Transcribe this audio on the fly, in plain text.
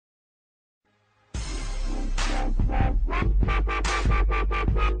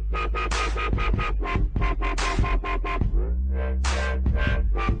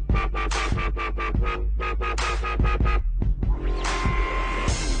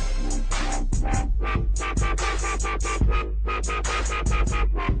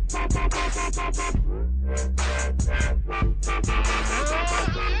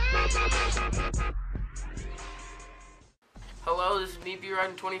Hello, this is me,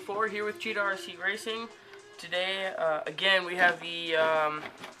 B-Riding24, here with Cheetah RC Racing. Today, again, we have the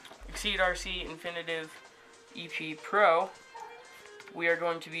Exceed RC Infinitive EP Pro. We are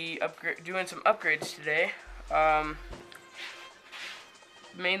going to be doing some upgrades today,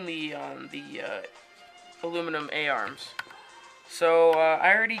 mainly on the aluminum A-arms. So,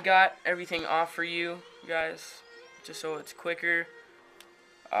 I already got everything off for you guys, just so it's quicker.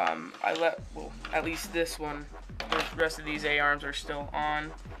 Well, at least this one. The rest of these A-arms are still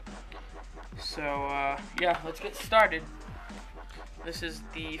on. So, yeah, let's get started. This is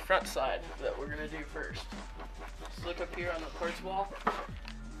the front side that we're going to do first. Just look up here on the parts wall.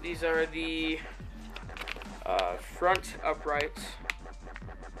 These are the front uprights.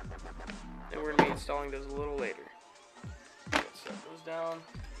 And we're going to be installing those a little later. Let's set those down.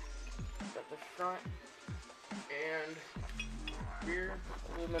 Got the front and rear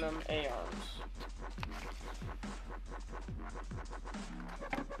aluminum A-arms.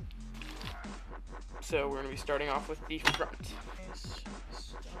 So we're going to be starting off with the front.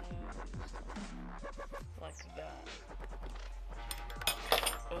 Like that.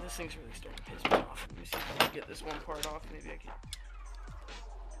 Oh, this thing's really starting to piss me off. Let me see if I can get this one part off. Maybe I can.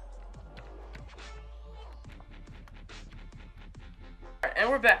 Alright, and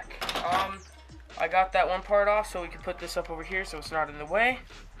we're back. I got that one part off so we can put this up over here so it's not in the way.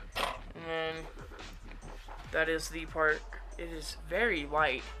 And then that is the part. It is very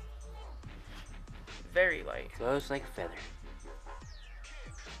light. Very light. Flows like a feather.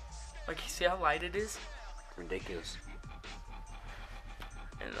 Like, you see how light it is? Ridiculous.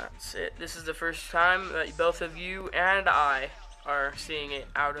 And that's it. This is the first time that both of you and I are seeing it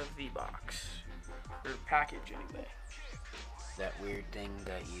out of the box. Or package, anyway. That weird thing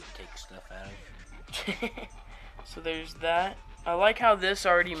that you take stuff out of. So there's that. I like how this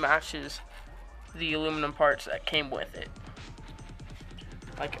already matches the aluminum parts that came with it.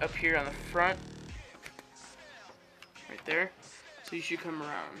 Like up here on the front. Right there. So you should come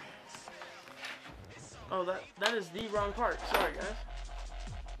around. Oh, that is the wrong part. Sorry, guys.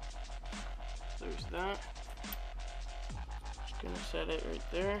 There's that. Just gonna set it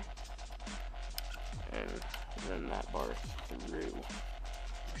right there. And then that bar through.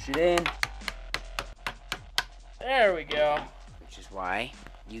 Push it in. There we go. Which is why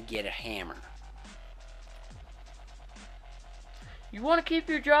you get a hammer. You want to keep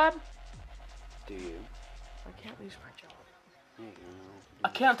your job? Do you? I can't lose my job. There you go. I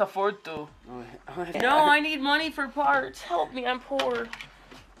can't afford to. Oh, No, I need money for parts. Help me, I'm poor.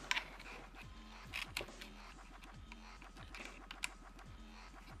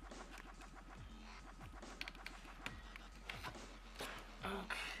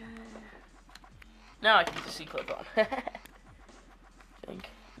 Okay. Now I can get the C-clip on. Thank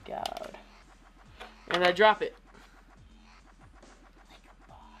God. And I drop it.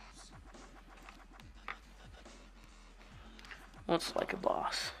 Once like a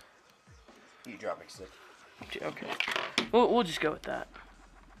boss. You drop it, stick. Okay. We'll just go with that.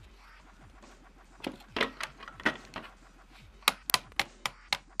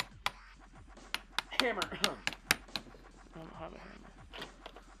 Hammer. I don't have a hammer.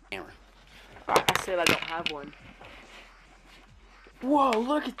 Hammer. I said I don't have one. Whoa,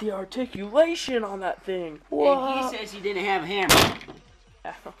 look at the articulation on that thing. Whoa. And he says he didn't have a hammer.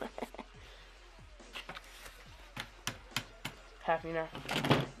 Happy now?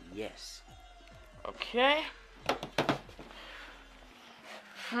 Yes. Okay.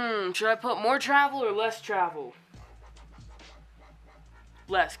 Should I put more travel or less travel?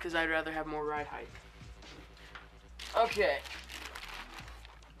 Less, because I'd rather have more ride height. Okay.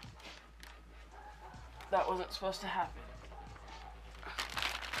 That wasn't supposed to happen.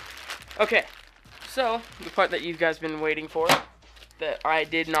 Okay. So, the part that you guys been waiting for, that I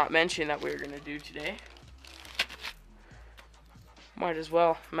did not mention that we were going to do today. Might as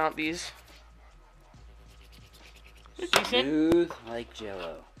well mount these. Smooth like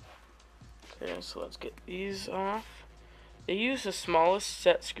Jello. Okay, so let's get these off. They use the smallest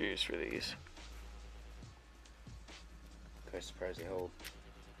set screws for these. Quite surprised they hold.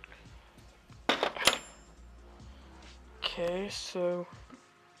 Okay, so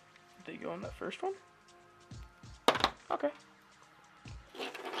they go on that first one. Okay.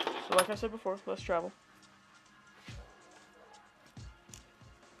 So like I said before, let's travel.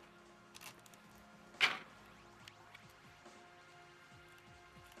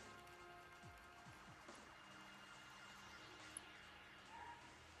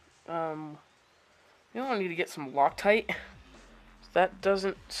 You don't need to get some Loctite. That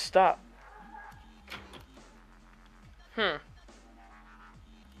doesn't stop. That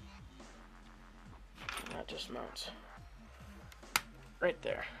just mounts. Right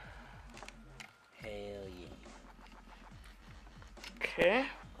there. Hell yeah. Okay.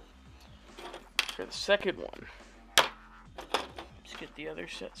 For the second one, let's get the other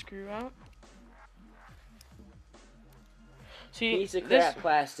set screw out. See, Piece of crap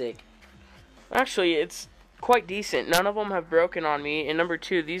plastic. Actually, it's quite decent. None of them have broken on me. And number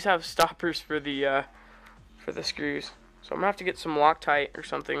two, these have stoppers for the screws. So I'm gonna have to get some Loctite or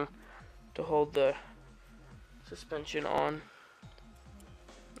something to hold the suspension on,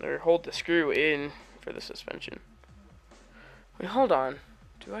 or hold the screw in for the suspension. Wait, hold on.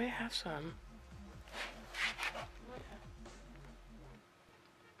 Do I have some?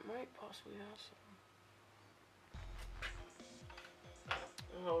 Might possibly have some.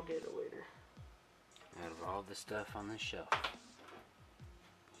 I'll get it later. Out of all the stuff on the shelf,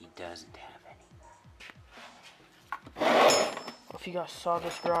 he doesn't have any. If you guys saw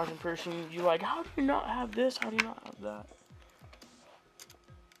this garage in person, you're like, how do you not have this? How do you not have that?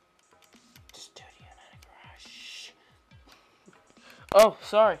 Studio, not a garage. Oh,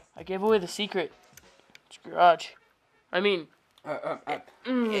 sorry. I gave away the secret. It's a garage. I mean...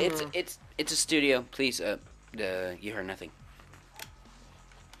 It's a studio. Please, you heard nothing.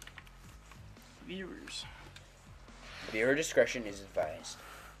 Viewers. Viewer discretion is advised.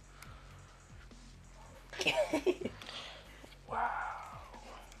 Wow.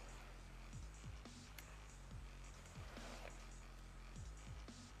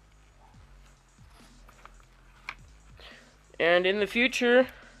 And in the future,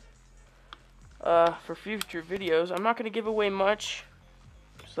 for future videos, I'm not going to give away much,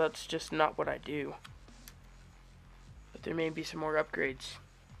 so that's just not what I do. But there may be some more upgrades.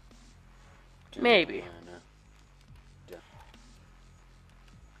 Maybe.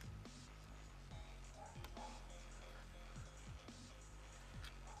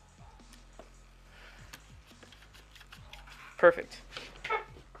 Perfect.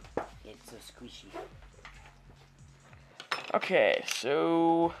 It's so squishy. Okay,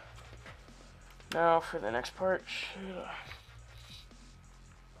 so now for the next part.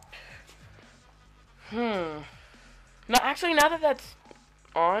 No, actually, now that that's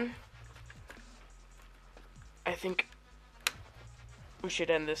on, I think we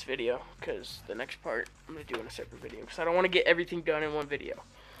should end this video, because the next part I'm going to do in a separate video, because I don't want to get everything done in one video.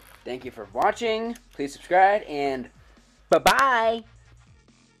 Thank you for watching. Please subscribe, and bye-bye.